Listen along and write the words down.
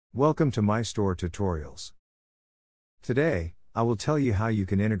Welcome to Mystore Tutorials. Today, I will tell you how you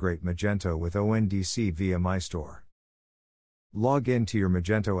can integrate Magento with ONDC via Mystore. Log in to your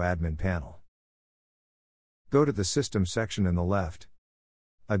Magento admin panel. Go to the System section in the left.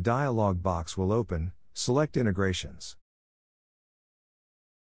 A dialog box will open, select Integrations.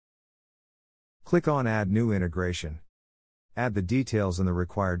 Click on Add New Integration. Add the details in the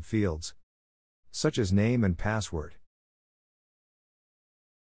required fields, such as name and password.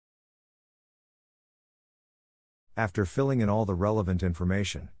 After filling in all the relevant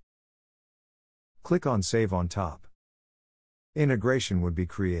information, click on Save on top. Integration would be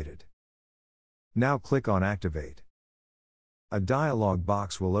created. Now click on Activate. A dialog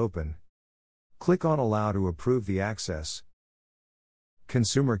box will open. Click on Allow to approve the access.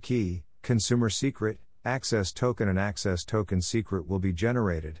 Consumer key, consumer secret, access token and access token secret will be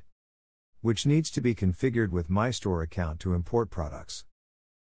generated, which needs to be configured with Mystore account to import products.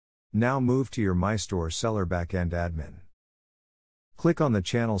 Now move to your Mystore seller backend admin. Click on the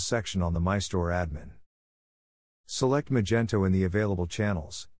Channels section on the Mystore admin. Select Magento in the available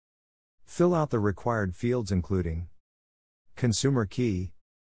channels. Fill out the required fields including consumer key,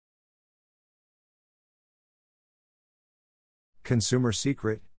 consumer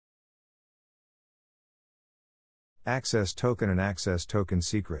secret, access token and access token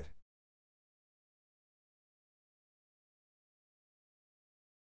secret.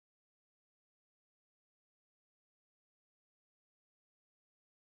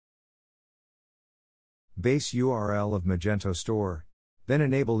 Base URL of Magento store, then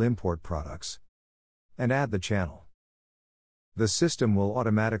enable import products, and add the channel. The system will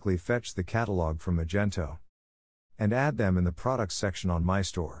automatically fetch the catalog from Magento and add them in the products section on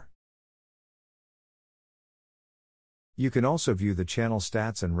Mystore. You can also view the channel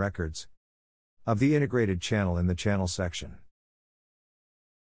stats and records of the integrated channel in the channel section.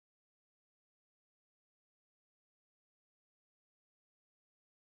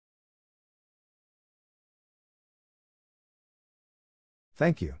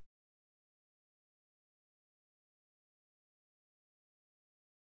 Thank you.